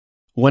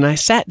When I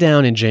sat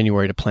down in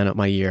January to plan out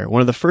my year,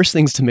 one of the first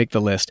things to make the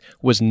list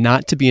was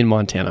not to be in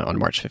Montana on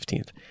March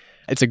 15th.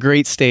 It's a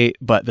great state,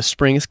 but the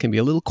springs can be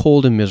a little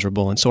cold and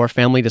miserable, and so our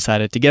family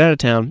decided to get out of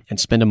town and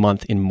spend a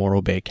month in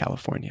Morro Bay,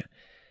 California.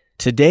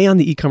 Today on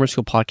the E-Commerce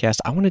Fuel podcast,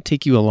 I want to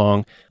take you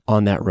along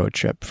on that road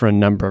trip for a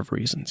number of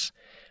reasons.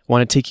 I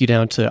want to take you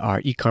down to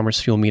our E-Commerce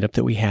Fuel meetup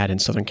that we had in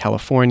Southern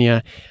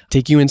California,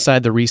 take you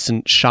inside the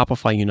recent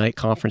Shopify Unite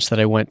conference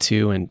that I went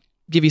to, and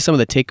give you some of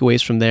the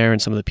takeaways from there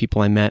and some of the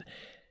people I met.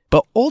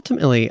 But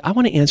ultimately, I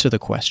want to answer the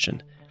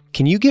question,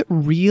 can you get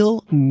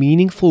real,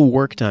 meaningful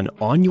work done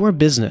on your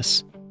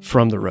business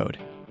from the road,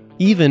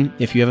 even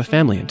if you have a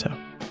family in tow?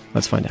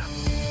 Let's find out.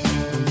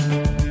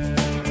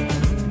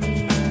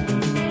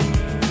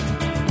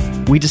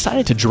 We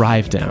decided to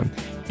drive down,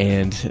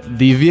 and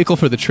the vehicle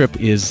for the trip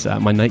is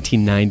my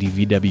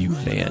 1990 VW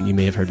van. You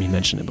may have heard me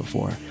mention it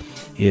before.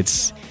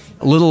 It's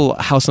a little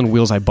house on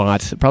wheels I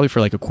bought probably for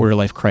like a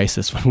quarter-life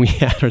crisis when we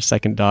had our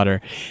second daughter,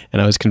 and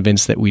I was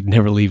convinced that we'd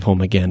never leave home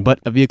again, but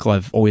a vehicle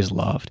I've always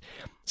loved.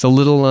 It's a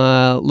little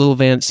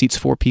van that seats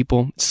 4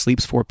 people,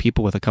 sleeps 4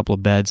 people with a couple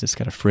of beds. It's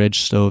got a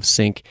fridge, stove,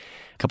 sink,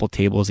 a couple of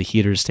tables, a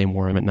heater to stay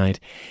warm at night,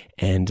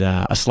 and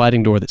a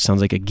sliding door that sounds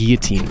like a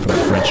guillotine from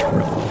the French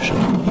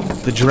Revolution.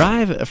 The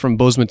drive from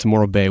Bozeman to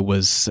Morro Bay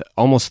was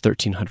almost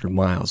 1,300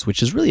 miles,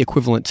 which is really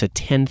equivalent to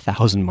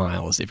 10,000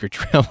 miles if you're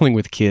traveling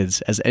with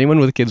kids. As anyone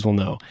with kids will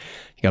know,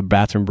 you got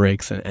bathroom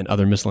breaks and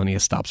other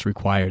miscellaneous stops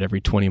required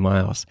every 20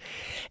 miles.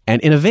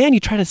 And in a van, you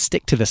try to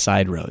stick to the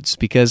side roads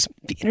because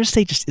the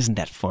interstate just isn't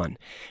that fun.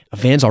 A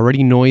van's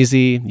already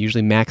noisy,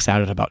 usually max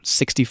out at about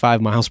 65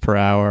 miles per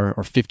hour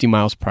or 50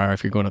 miles per hour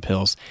if you're going up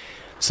hills.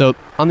 So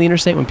on the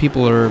interstate, when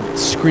people are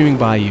screaming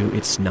by you,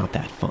 it's not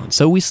that fun.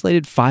 So we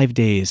slated 5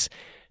 days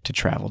to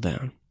travel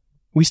down.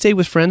 We stayed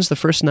with friends the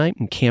first night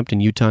and camped in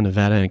Utah,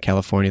 Nevada, and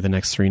California the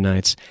next 3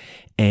 nights.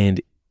 And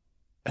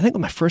I think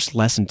my first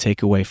lesson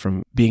takeaway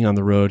from being on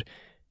the road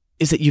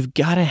is that you've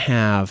got to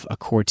have a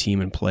core team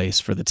in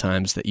place for the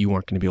times that you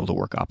aren't going to be able to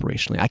work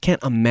operationally. I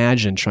can't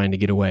imagine trying to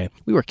get away.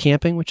 We were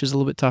camping, which is a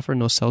little bit tougher,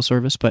 no cell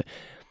service, but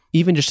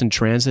even just in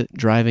transit,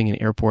 driving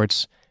in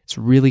airports, it's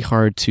really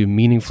hard to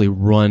meaningfully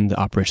run the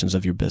operations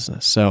of your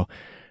business. So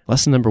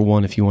lesson number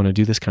 1, if you want to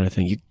do this kind of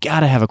thing, you got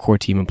to have a core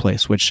team in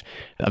place, which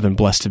I've been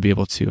blessed to be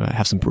able to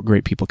have some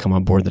great people come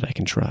on board that I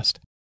can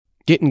trust.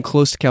 Getting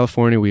close to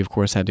California, we of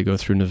course had to go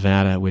through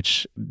Nevada,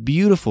 which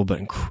beautiful but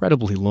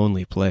incredibly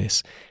lonely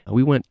place.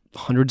 We went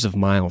hundreds of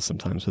miles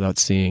sometimes without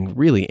seeing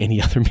really any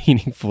other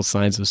meaningful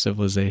signs of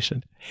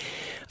civilization.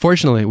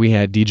 Fortunately, we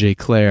had DJ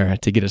Claire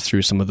to get us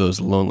through some of those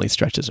lonely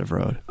stretches of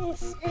road. What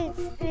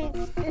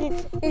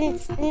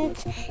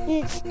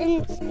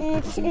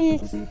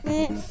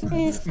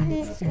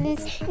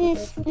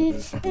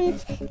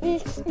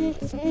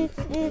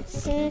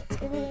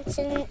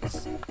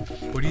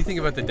do you think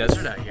about the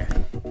desert out here?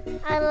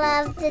 I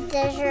love the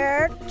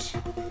desert.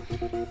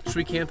 Should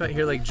we camp out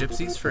here like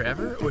gypsies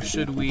forever, or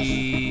should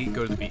we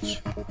go to the beach?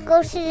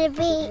 Go to the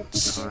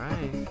beach. All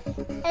right.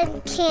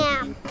 And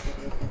camp.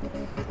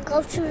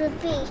 Go to the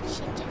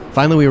beach.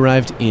 Finally, we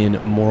arrived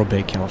in Morro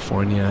Bay,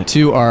 California,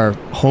 to our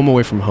home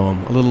away from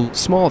home, a little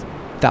small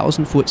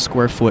 1,000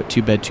 square foot,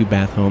 2-bed,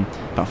 2-bath home,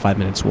 about 5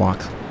 minutes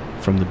walk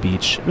from the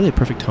beach. Really a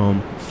perfect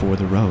home for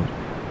the road.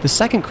 The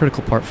second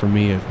critical part for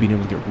me of being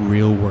able to get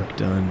real work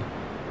done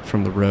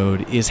from the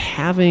road is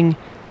having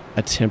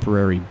a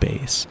temporary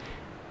base.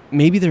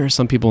 Maybe there are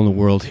some people in the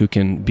world who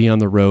can be on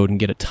the road and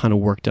get a ton of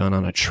work done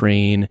on a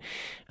train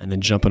and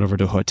then jumping over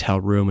to a hotel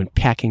room and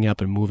packing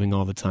up and moving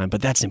all the time,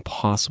 but that's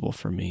impossible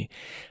for me.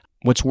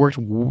 What's worked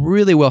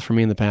really well for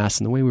me in the past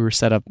and the way we were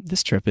set up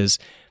this trip is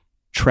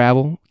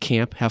travel,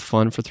 camp, have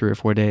fun for 3 or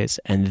 4 days,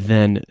 and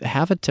then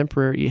have a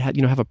temporary,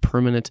 have a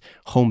permanent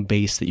home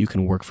base that you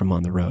can work from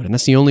on the road. And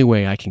that's the only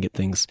way I can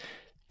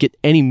get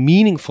any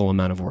meaningful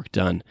amount of work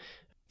done.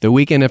 The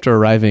weekend after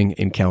arriving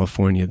in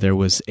California, there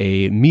was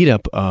a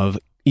meetup of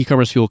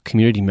E-Commerce Fuel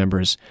community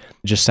members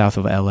just south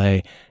of LA,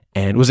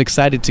 and was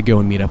excited to go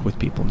and meet up with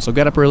people. And so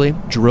got up early,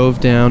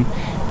 drove down,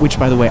 which,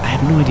 by the way, I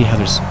have no idea how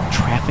there's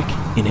traffic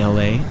in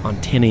LA on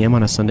 10 a.m.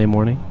 on a Sunday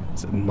morning.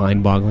 It's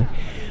mind-boggling.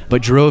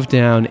 But drove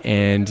down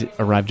and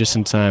arrived just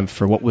in time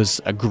for what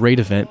was a great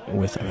event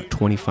with about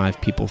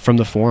 25 people from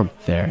the forum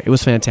there. It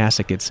was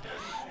fantastic. It's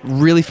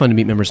really fun to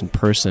meet members in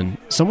person.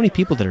 So many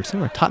people that are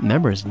some of our top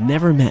members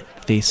never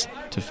met face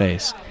to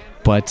face.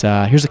 But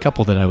here's a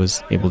couple that I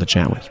was able to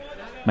chat with.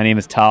 My name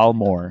is Tal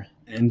Moore.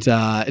 And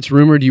it's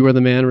rumored you are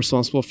the man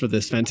responsible for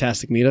this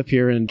fantastic meetup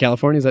here in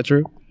California. Is that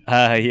true?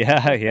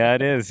 Yeah,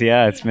 it is.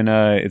 Yeah, it's been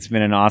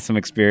an awesome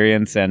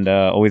experience and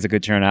always a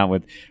good turnout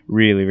with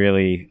really,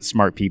 really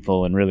smart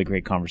people and really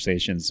great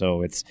conversations.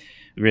 So it's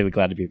really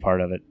glad to be a part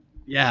of it.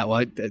 Yeah, well,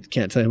 I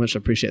can't tell you how much I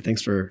appreciate it.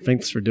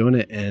 Thanks for doing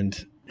it.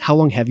 And how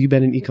long have you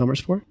been in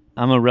e-commerce for?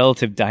 I'm a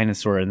relative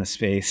dinosaur in the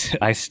space.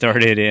 I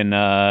started in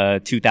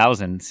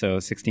 2000, so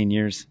 16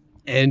 years.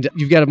 And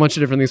you've got a bunch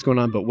of different things going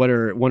on, but what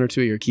are 1 or 2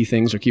 of your key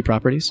things or key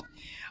properties?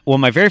 Well,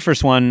 my very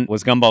first one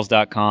was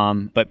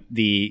gumballs.com, but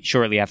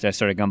shortly after I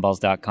started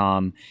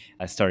gumballs.com,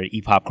 I started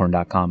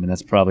epopcorn.com, and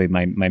that's probably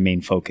my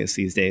main focus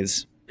these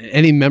days.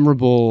 Any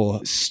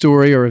memorable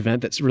story or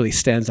event that really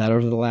stands out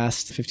over the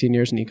last 15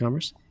 years in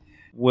e-commerce?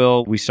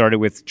 Well, we started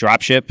with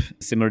dropship,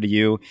 similar to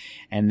you,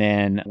 and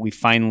then we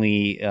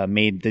finally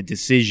made the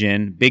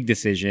big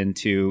decision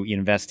to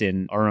invest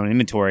in our own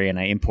inventory, and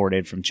I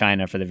imported from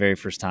China for the very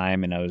first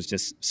time, and I was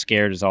just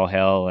scared as all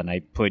hell, and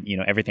I put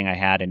everything I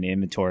had in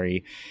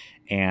inventory.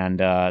 And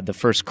the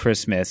first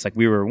Christmas,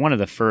 we were one of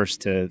the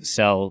first to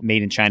sell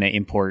made in China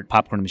import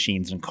popcorn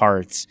machines and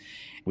carts.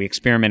 We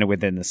experimented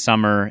with it in the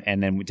summer,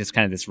 and then we just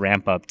kind of this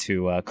ramp up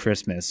to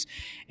Christmas,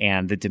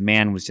 and the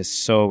demand was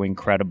just so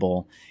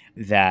incredible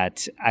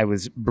that I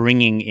was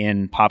bringing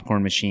in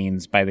popcorn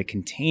machines by the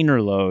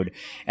container load,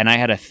 and I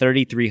had a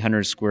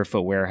 3,300 square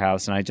foot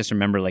warehouse. And I just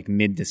remember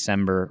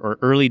mid-December or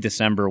early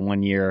December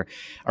one year,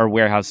 our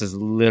warehouse is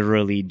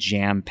literally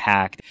jam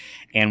packed,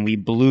 and we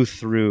blew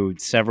through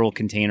several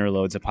container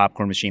loads of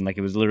popcorn machine.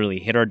 It was literally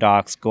hit our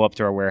docks, go up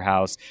to our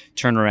warehouse,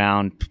 turn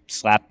around,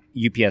 slap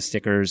UPS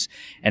stickers,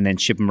 and then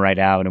ship them right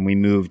out. And we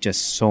moved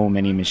just so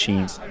many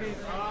machines.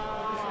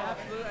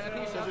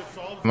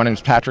 My name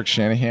is Patrick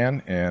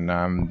Shanahan, and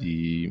I'm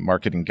the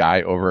marketing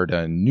guy over at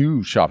a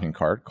new shopping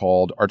cart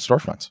called Art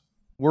Storefronts.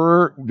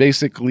 We're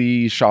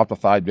basically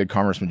Shopify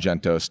BigCommerce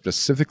Magento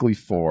specifically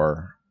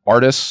for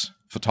artists,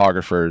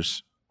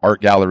 photographers, art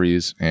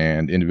galleries,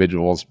 and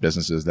individuals,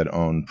 businesses that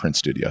own print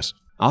studios.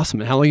 Awesome.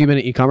 And how long have you been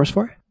in e-commerce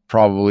for?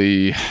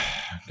 Probably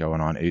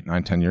going on 8,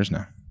 9, 10 years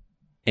now.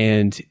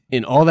 And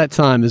in all that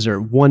time, is there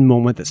one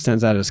moment that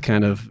stands out as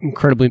kind of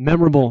incredibly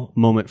memorable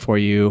moment for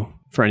you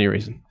for any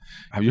reason?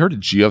 Have you heard of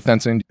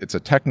geofencing? It's a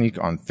technique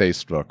on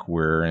Facebook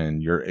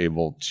wherein you're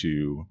able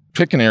to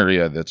pick an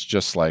area that's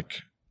just a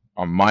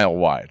mile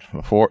wide.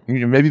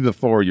 Maybe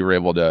before you were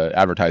able to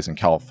advertise in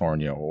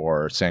California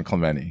or San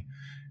Clemente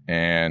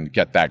and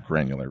get that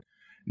granular.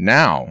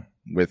 Now,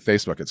 with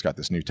Facebook, it's got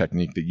this new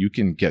technique that you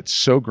can get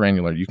so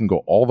granular, you can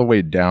go all the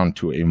way down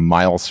to a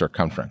mile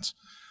circumference.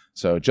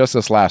 So just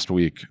this last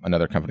week,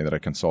 another company that I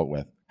consult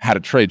with had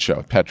a trade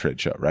show, pet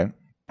trade show, right?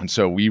 And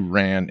so we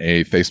ran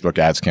a Facebook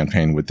ads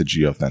campaign with the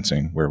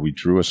geofencing where we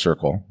drew a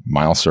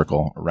mile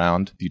circle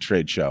around the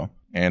trade show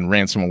and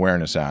ran some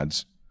awareness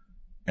ads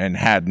and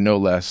had no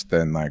less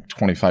than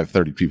 25,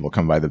 30 people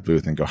come by the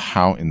booth and go,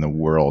 how in the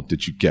world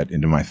did you get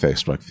into my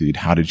Facebook feed?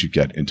 How did you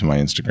get into my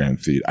Instagram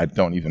feed? I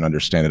don't even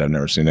understand it. I've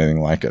never seen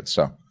anything like it.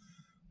 So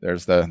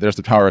there's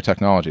the power of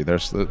technology.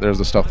 There's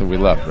the stuff that we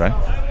love, right?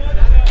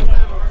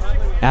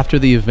 After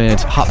the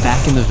event, hopped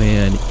back in the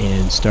van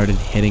and started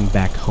heading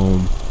back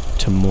home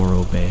to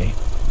Morro Bay.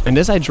 And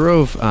as I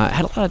drove, I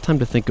had a lot of time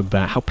to think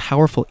about how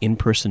powerful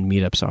in-person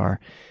meetups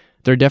are.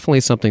 They're definitely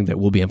something that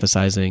we'll be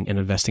emphasizing and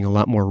investing a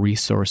lot more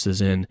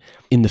resources in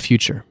the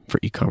future for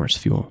e-commerce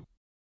fuel.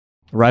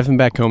 Arriving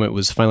back home, it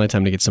was finally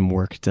time to get some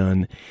work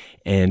done.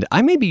 And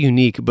I may be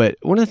unique, but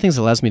one of the things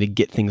that allows me to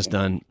get things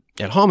done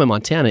at home in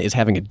Montana is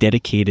having a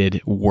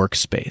dedicated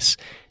workspace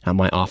at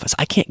my office.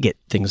 I can't get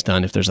things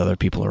done if there's other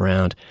people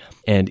around.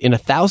 And in a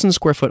 1,000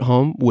 square foot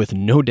home with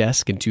no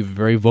desk and 2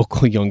 very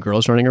vocal young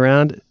girls running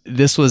around,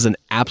 this was an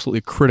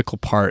absolutely critical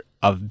part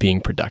of being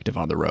productive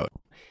on the road.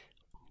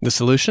 The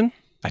solution?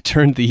 I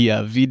turned the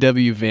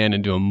VW van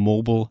into a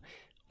mobile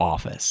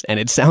office. And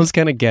it sounds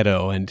kind of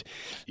ghetto, and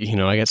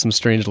I got some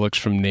strange looks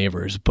from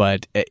neighbors,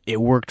 but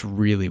it worked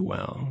really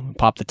well.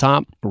 Pop the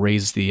top,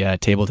 raise the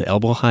table to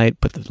elbow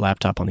height, put the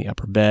laptop on the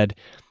upper bed,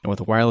 and with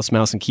a wireless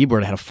mouse and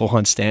keyboard, I had a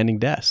full-on standing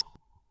desk.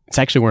 It's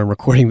actually where I'm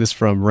recording this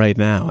from right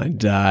now,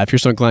 and if you're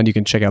so inclined, you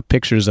can check out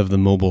pictures of the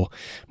mobile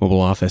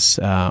office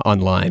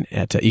online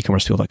at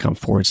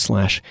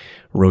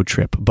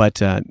ecommercefuel.com/roadtrip. But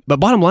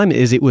bottom line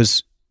is,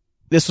 this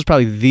was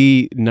probably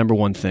the number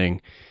one thing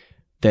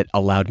that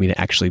allowed me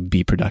to actually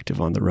be productive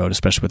on the road,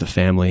 especially with a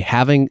family.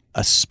 Having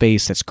a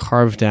space that's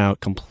carved out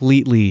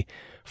completely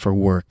for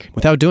work.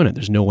 Without doing it,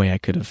 there's no way I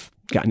could have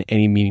gotten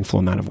any meaningful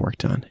amount of work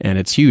done. And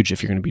it's huge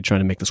if you're going to be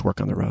trying to make this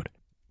work on the road.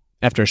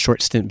 After a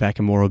short stint back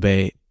in Morro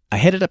Bay, I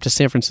headed up to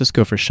San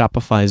Francisco for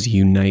Shopify's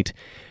Unite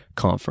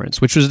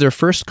conference, which was their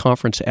first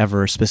conference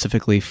ever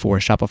specifically for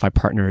Shopify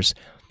partners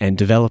and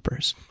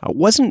developers. I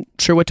wasn't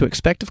sure what to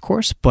expect, of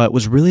course, but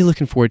was really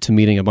looking forward to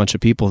meeting a bunch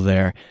of people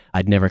there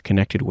I'd never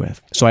connected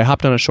with. So I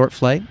hopped on a short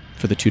flight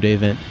for the 2-day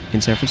event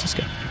in San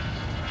Francisco.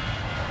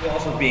 Thank you all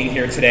for being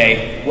here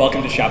today.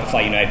 Welcome to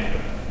Shopify Unite.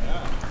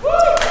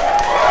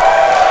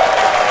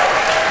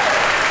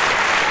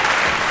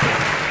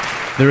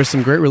 There are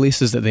some great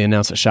releases that they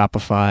announced at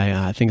Shopify.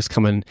 I think it's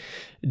coming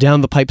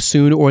down the pipe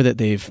soon, or that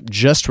they've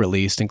just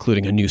released,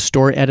 including a new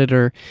store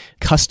editor,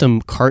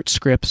 custom cart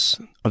scripts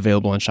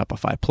available on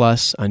Shopify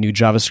Plus, a new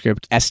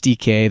JavaScript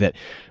SDK that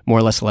more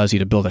or less allows you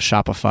to build a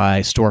Shopify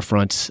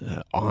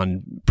storefront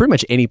on pretty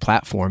much any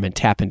platform and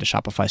tap into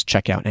Shopify's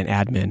checkout and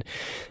admin.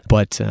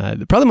 But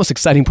probably the most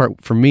exciting part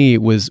for me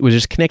was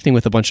just connecting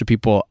with a bunch of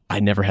people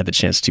I never had the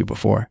chance to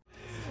before.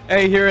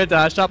 Hey, here at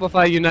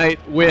Shopify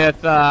Unite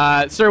with,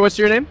 sir, what's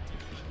your name?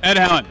 Ed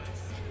Allen.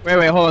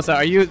 Wait, hold on. So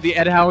are you the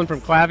Ed Howland from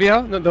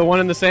Clavio, the one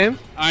and the same?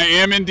 I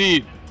am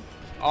indeed.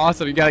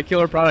 Awesome. You got a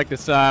killer product.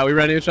 It's, we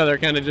ran into each other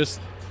kind of just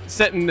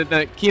sitting at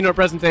the keynote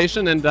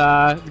presentation, and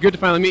good to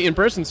finally meet you in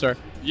person, sir.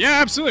 Yeah,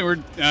 absolutely.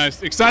 We're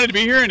excited to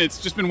be here, and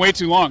it's just been way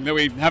too long that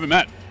we haven't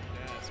met.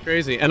 It's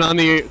crazy. And on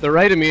the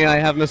right of me, I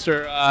have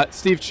Mr.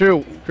 Steve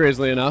Chu,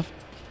 crazily enough.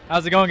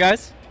 How's it going,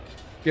 guys?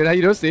 Good. How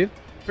you doing, Steve?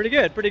 Pretty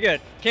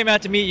good. Came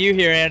out to meet you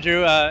here,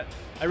 Andrew. I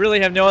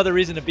really have no other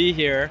reason to be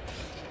here.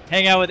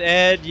 Hang out with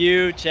Ed,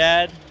 you,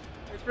 Chad.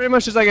 It's pretty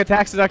much just like a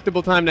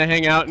tax-deductible time to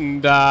hang out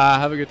and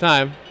have a good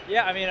time.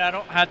 Yeah, I mean, I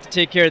don't have to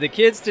take care of the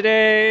kids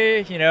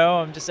today. You know,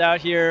 I'm just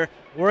out here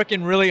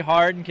working really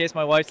hard in case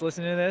my wife's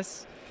listening to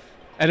this.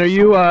 And are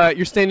you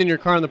you're staying in your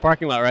car in the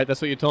parking lot, right?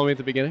 That's what you told me at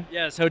the beginning?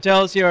 Yes,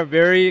 hotels here are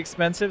very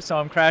expensive, so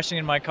I'm crashing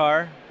in my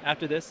car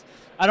after this.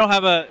 I don't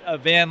have a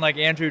van like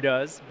Andrew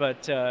does,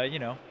 but, you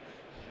know.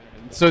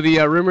 So the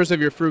rumors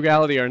of your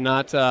frugality are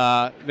not,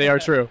 they are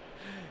true.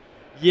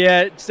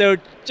 Yeah, so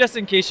just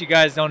in case you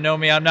guys don't know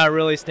me, I'm not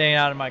really staying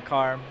out in my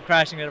car. I'm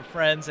crashing with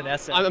friends in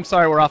Essex. I'm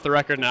sorry, we're off the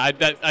record now.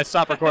 I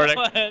stopped recording.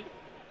 Can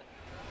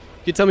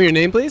you tell me your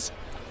name, please?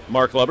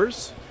 Mark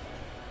Lubbers,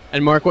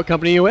 And Mark, what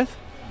company are you with?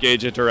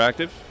 Gauge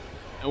Interactive.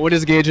 And what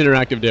does Gauge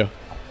Interactive do?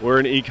 We're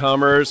an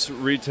e-commerce,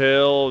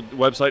 retail,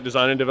 website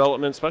design and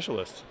development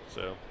specialist.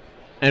 So,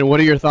 And what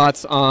are your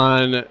thoughts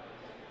on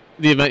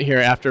the event here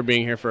after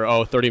being here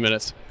for, 30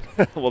 minutes?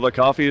 well, the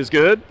coffee is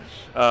good.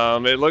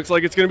 It looks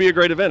like it's going to be a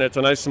great event. It's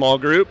a nice small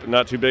group,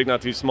 not too big,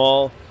 not too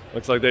small.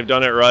 Looks like they've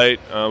done it right.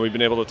 We've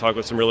been able to talk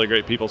with some really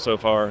great people so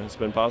far. It's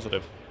been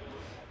positive.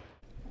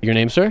 Your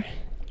name, sir?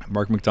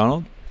 Mark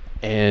McDonald.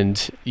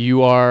 And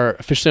you are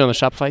officially on the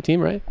Shopify team,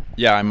 right?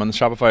 Yeah, I'm on the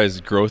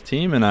Shopify's growth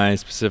team, and I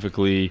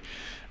specifically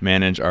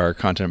manage our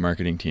content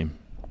marketing team.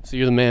 So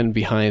you're the man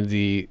behind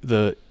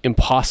the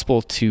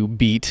impossible to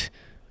beat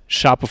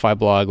Shopify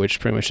blog,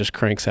 which pretty much just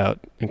cranks out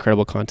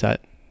incredible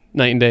content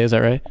night and day. Is that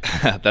right?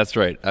 That's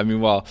right. I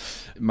mean, well,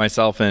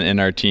 myself and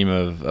our team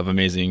of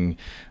amazing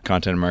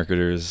content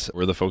marketers,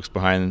 we're the folks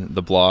behind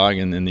the blog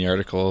and the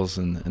articles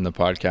and the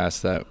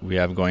podcasts that we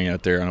have going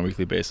out there on a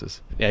weekly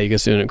basis. Yeah, you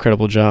guys do an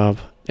incredible job.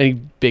 Any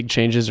big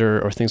changes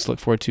or things to look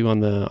forward to on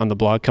the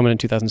blog coming in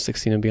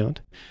 2016 and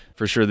beyond?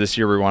 For sure, this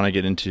year we want to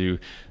get into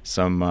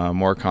some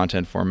more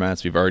content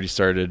formats. We've already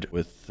started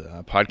with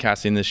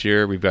podcasting this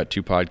year. We've got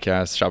 2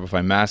 podcasts,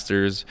 Shopify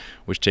Masters,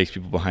 which takes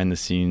people behind the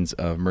scenes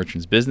of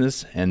merchants'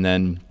 business. And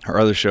then our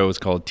other show is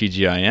called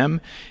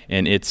TGIM,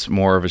 and it's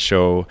more of a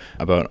show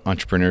about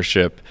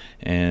entrepreneurship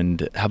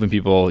and helping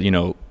people,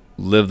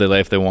 live the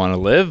life they want to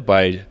live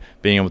by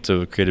being able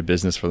to create a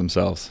business for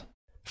themselves.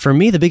 For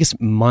me, the biggest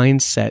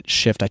mindset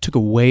shift I took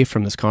away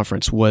from this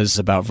conference was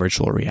about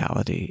virtual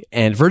reality.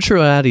 And virtual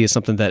reality is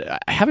something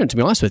that I haven't, to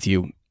be honest with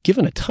you,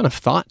 given a ton of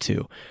thought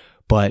to.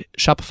 But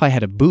Shopify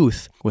had a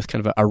booth with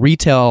kind of a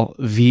retail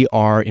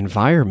VR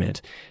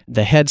environment.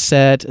 The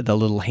headset, the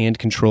little hand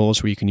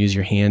controls where you can use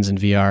your hands in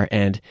VR,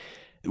 and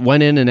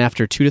went in, and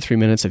after 2 to 3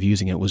 minutes of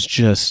using it was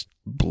just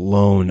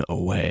blown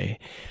away.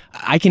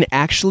 I can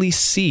actually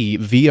see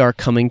VR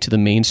coming to the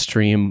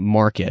mainstream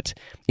market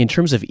in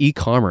terms of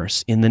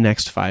e-commerce in the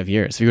next 5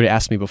 years. If you would have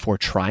asked me before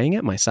trying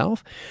it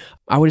myself,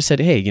 I would have said,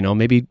 hey,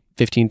 maybe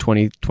 15,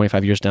 20,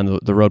 25 years down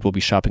the road, we'll be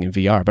shopping in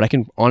VR. But I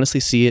can honestly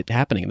see it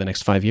happening in the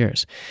next 5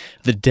 years.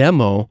 The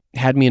demo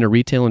had me in a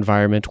retail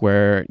environment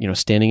where,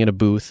 standing at a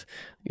booth,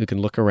 you can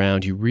look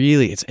around.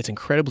 It's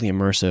incredibly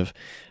immersive,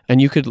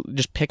 and you could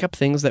just pick up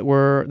things that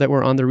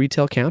were on the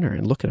retail counter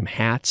and look at them,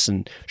 hats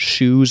and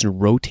shoes,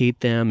 and rotate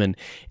them, and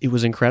it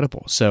was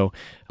incredible. So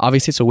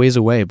obviously it's a ways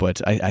away,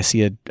 but I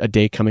see a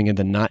day coming in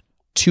the not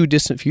too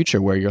distant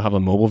future where you'll have a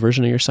mobile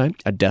version of your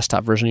site, a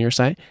desktop version of your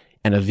site,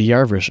 and a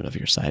VR version of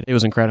your site. It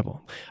was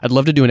incredible. I'd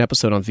love to do an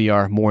episode on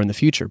VR more in the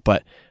future,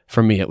 but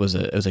for me, it was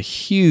a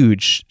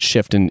huge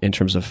shift in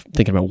terms of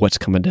thinking about what's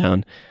coming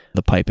down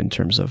the pipe in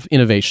terms of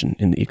innovation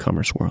in the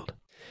e-commerce world.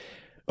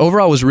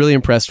 Overall, I was really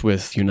impressed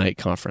with Unite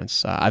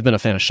Conference. I've been a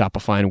fan of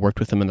Shopify and worked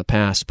with them in the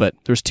past, but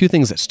there's 2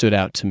 things that stood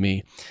out to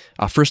me.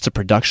 First, the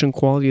production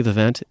quality of the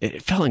event.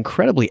 It felt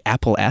incredibly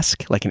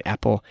Apple-esque, like an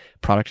Apple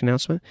product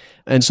announcement.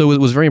 And so I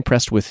was very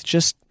impressed with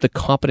just the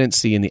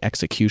competency and the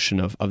execution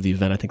of the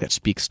event. I think that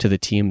speaks to the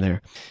team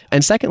there.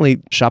 And secondly,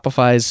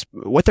 Shopify's,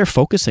 what they're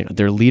focusing on,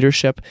 their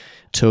leadership,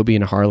 Toby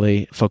and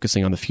Harley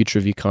focusing on the future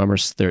of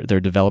e-commerce,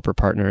 their developer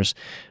partners.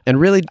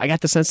 And really, I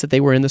got the sense that they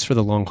were in this for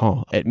the long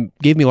haul. It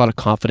gave me a lot of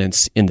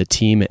confidence in the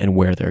team and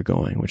where they're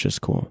going, which is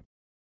cool.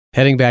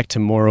 Heading back to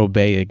Morro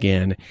Bay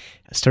again,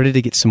 I started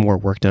to get some more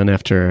work done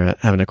after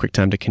having a quick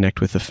time to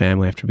connect with the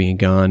family after being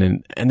gone.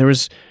 And there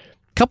was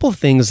a couple of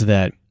things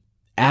that,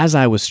 as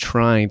I was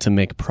trying to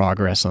make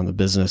progress on the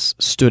business,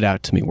 stood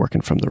out to me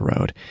working from the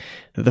road.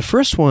 The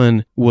first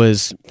one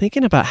was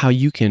thinking about how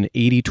you can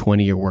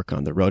 80-20 your work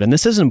on the road. And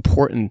this is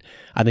important,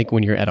 I think,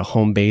 when you're at a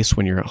home base,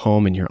 when you're at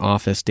home in your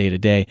office day to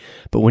day.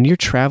 But when you're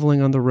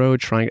traveling on the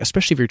road,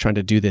 especially if you're trying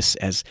to do this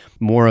as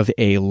more of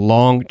a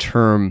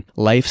long-term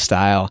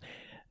lifestyle,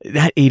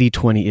 That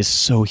 80-20 is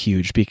so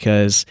huge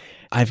because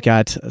I've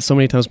got so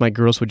many times my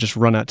girls would just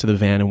run out to the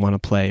van and want to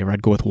play, or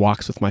I'd go with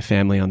walks with my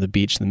family on the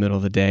beach in the middle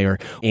of the day, or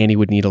Annie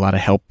would need a lot of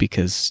help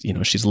because,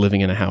 she's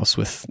living in a house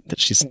that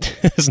she's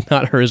is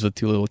not hers with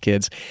 2 little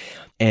kids.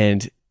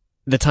 And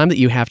the time that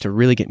you have to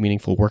really get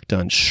meaningful work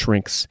done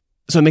shrinks.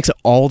 So it makes it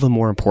all the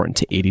more important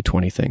to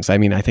 80-20 things. I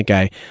mean, I think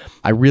I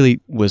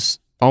really was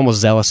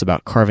almost zealous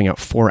about carving out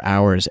 4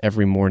 hours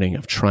every morning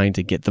of trying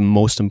to get the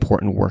most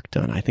important work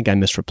done. I think I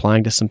missed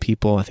replying to some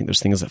people. I think there's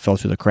things that fell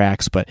through the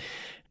cracks. But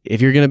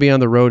if you're going to be on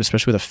the road,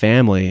 especially with a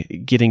family,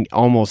 getting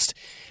almost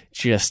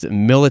just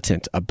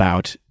militant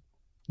about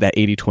that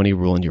 80-20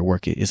 rule in your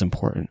work is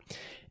important.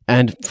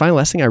 And finally,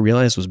 last thing I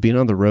realized was being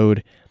on the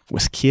road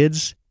with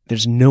kids,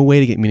 there's no way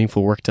to get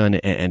meaningful work done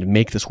and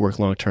make this work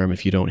long term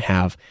if you don't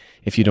have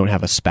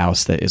a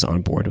spouse that is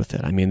on board with it.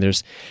 I mean,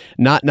 there's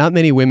not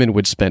many women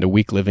would spend a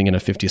week living in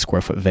a 50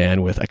 square foot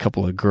van with a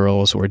couple of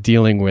girls, or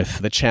dealing with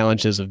the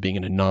challenges of being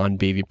in a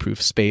non-baby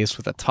proof space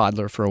with a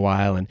toddler for a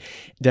while. And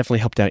definitely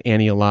helped out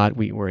Annie a lot.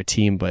 We were a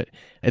team, but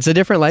it's a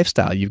different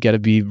lifestyle. You've got to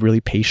be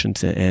really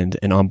patient and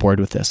on board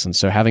with this. And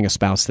so having a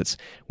spouse that's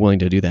willing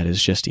to do that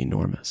is just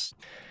enormous.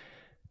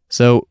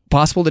 So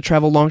possible to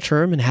travel long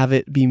term and have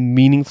it be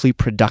meaningfully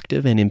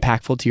productive and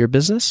impactful to your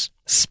business,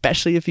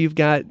 especially if you've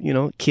got,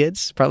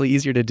 kids. Probably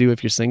easier to do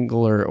if you're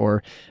single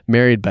or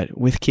married, but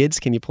with kids,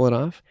 can you pull it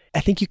off? I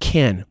think you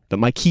can. But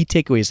my key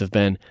takeaways have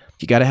been,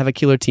 you got to have a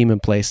killer team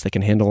in place that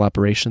can handle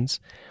operations.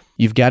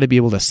 You've got to be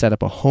able to set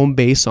up a home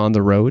base on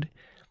the road.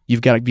 You've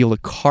got to be able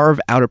to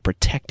carve out a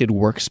protected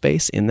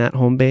workspace in that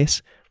home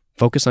base.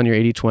 Focus on your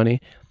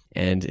 80-20.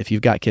 And if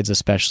you've got kids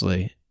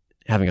especially,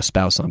 having a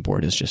spouse on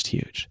board is just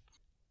huge.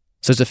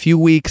 So it's a few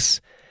weeks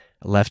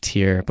left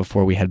here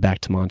before we head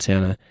back to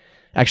Montana.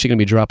 Actually going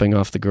to be dropping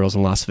off the girls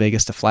in Las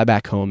Vegas to fly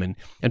back home and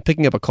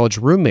picking up a college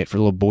roommate for a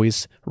little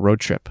boys'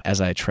 road trip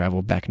as I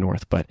travel back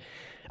north. But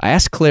I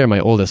asked Claire, my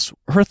oldest,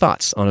 her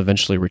thoughts on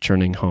eventually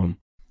returning home.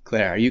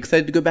 Claire, are you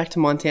excited to go back to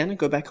Montana,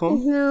 go back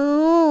home?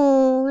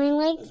 No, I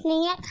like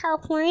staying at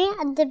California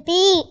at the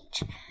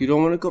beach. You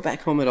don't want to go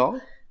back home at all?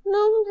 No,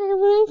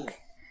 I like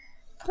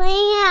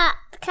playing at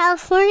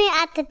California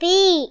at the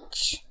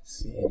beach.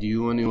 Do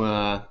you want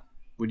to,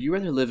 would you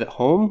rather live at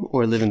home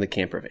or live in the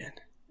camper van?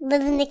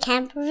 Live in the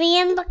camper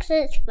van because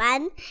it's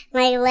fun.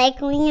 And I like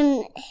going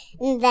on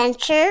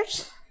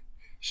adventures.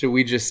 Should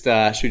we just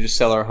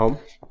sell our home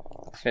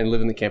and live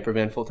in the camper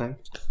van full time?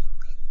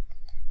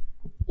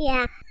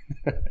 Yeah.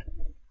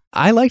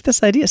 I like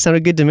this idea. It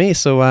sounded good to me.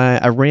 So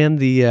I ran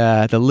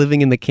the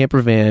living in the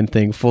camper van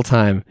thing full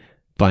time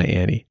by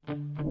Annie.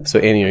 So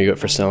Annie, are you up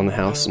for selling the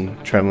house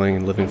and traveling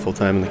and living full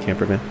time in the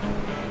camper van?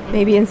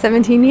 Maybe in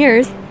 17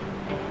 years.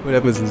 What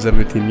happens in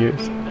 17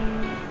 years?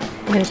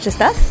 When it's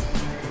just us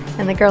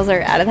and the girls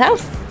are out of the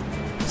house.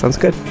 Sounds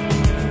good.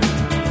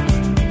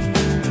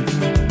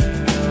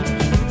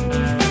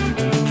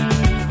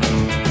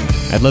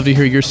 I'd love to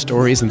hear your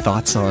stories and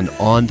thoughts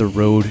on the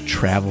road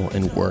travel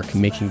and work,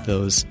 making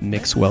those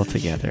mix well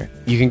together.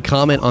 You can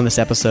comment on this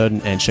episode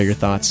and share your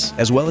thoughts,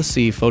 as well as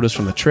see photos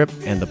from the trip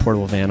and the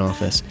portable van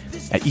office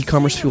at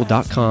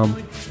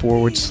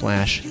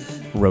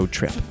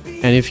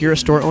ecommercefuel.com/roadtrip. And if you're a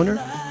store owner,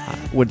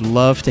 would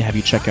love to have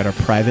you check out our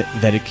private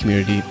vetted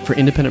community for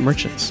independent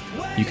merchants.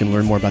 You can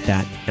learn more about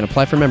that and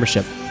apply for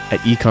membership at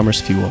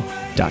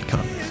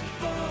ecommercefuel.com.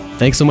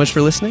 Thanks so much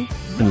for listening,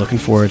 and looking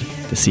forward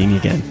to seeing you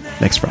again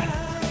next Friday.